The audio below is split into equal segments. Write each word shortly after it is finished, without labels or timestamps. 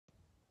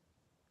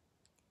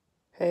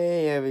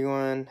Hey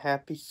everyone,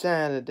 happy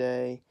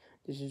Saturday.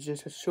 This is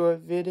just a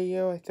short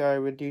video. I thought I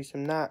would do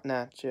some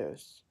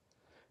nachos.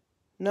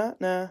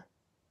 Nah.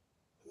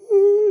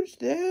 Who's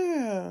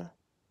there?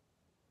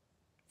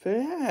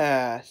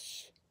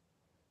 Flash.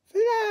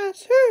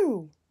 Flash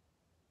who?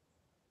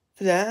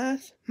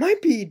 Flash? My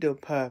beetle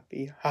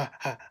puppy. Ha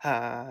ha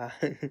ha.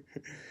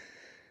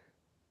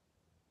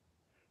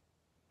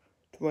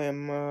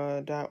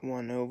 Grandma got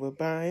one over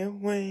by a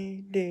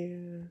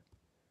reindeer.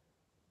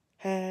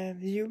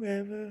 Have you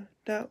ever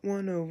got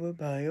one over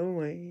by a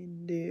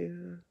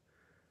reindeer?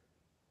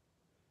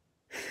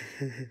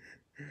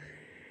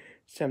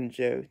 Some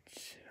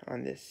jokes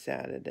on this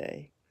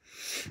Saturday.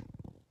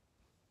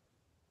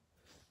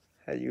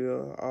 Have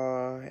you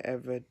all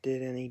ever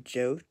did any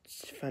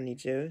jokes, funny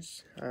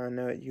jokes? I don't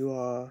know if you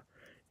all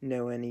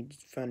know any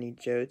funny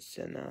jokes,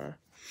 and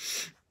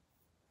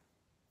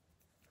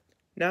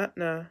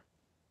nah.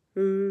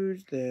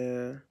 Who's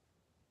there?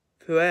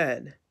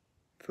 Fred.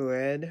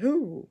 Fred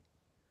who?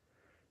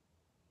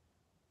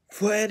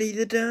 Freddy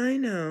the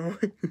Dino.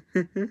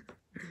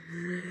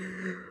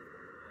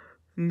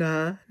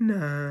 Nah.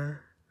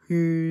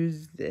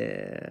 Who's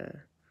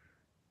there?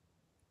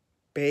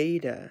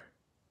 Beta.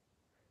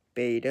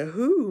 Beta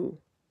who?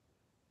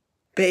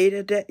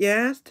 Beta that your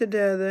ass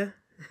together.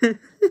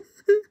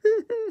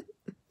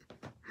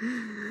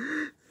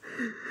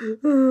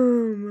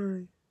 Oh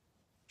my.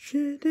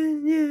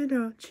 Chicken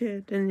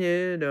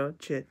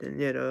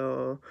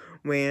little.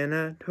 When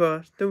I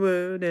crossed the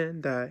road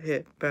and I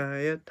hit by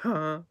a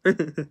car.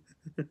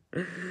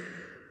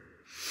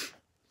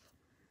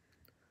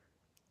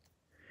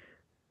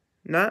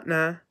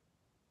 Nah.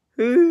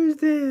 Who's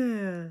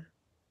there?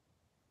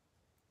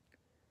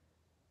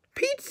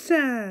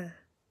 Pizza.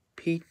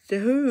 Pizza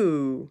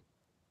who?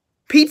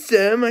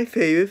 Pizza, my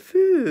favorite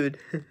food.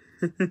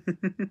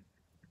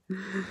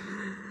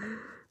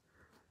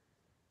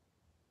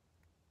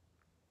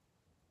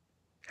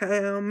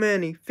 How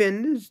many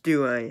fingers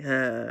do I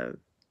have?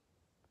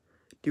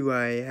 Do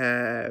I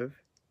have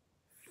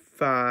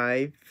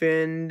 5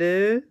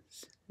 fingers?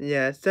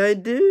 Yes, I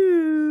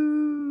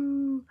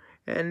do.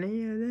 And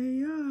here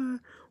they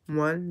are.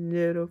 1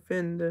 little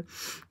finger,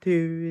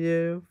 2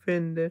 little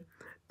finger,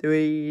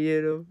 3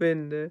 little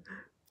finger,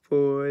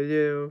 4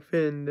 little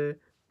finger,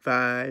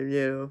 5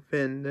 little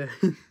finger.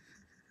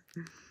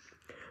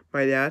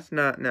 My last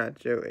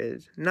nacho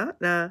is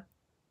nah.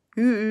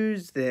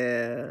 Who's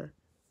there?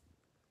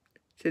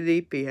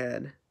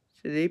 Sleepyhead.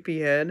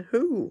 Sleepyhead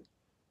who?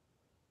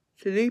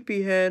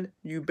 Sleepyhead,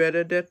 you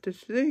better get to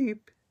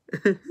sleep.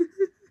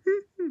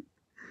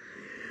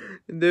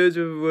 Those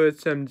were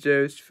some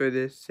jokes for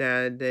this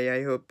Saturday.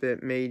 I hope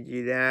it made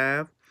you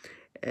laugh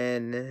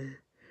and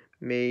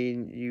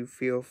made you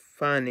feel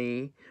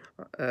funny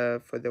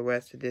for the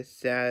rest of this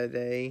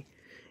Saturday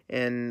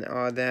and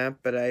all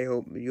that. But I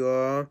hope you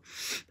all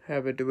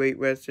have a great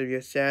rest of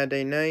your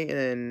Saturday night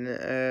and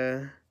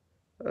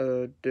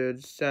a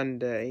good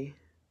Sunday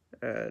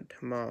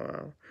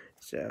tomorrow.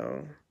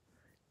 So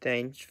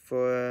thanks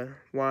for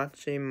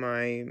watching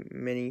my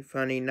many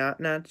funny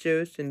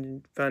nachos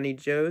and funny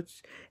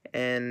jokes,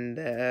 and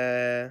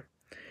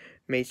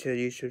make sure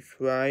you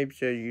subscribe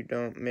so you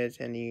don't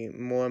miss any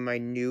more of my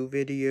new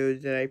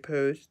videos that I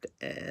post,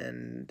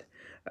 and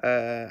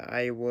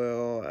I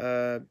will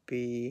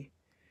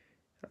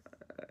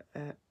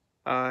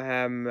I'll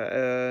have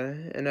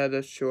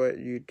another short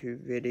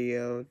YouTube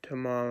video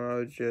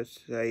tomorrow,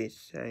 just like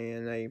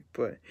saying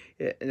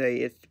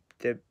it's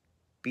the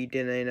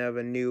beginning of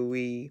a new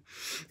week,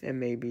 and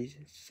maybe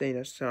sing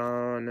a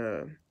song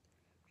or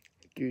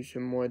do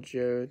some more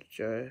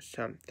jokes or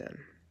something.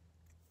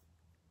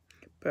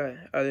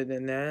 But other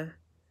than that,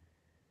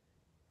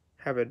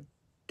 have a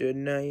good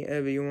night,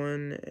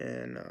 everyone,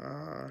 and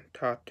I'll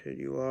talk to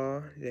you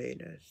all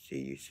later. See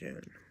you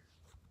soon.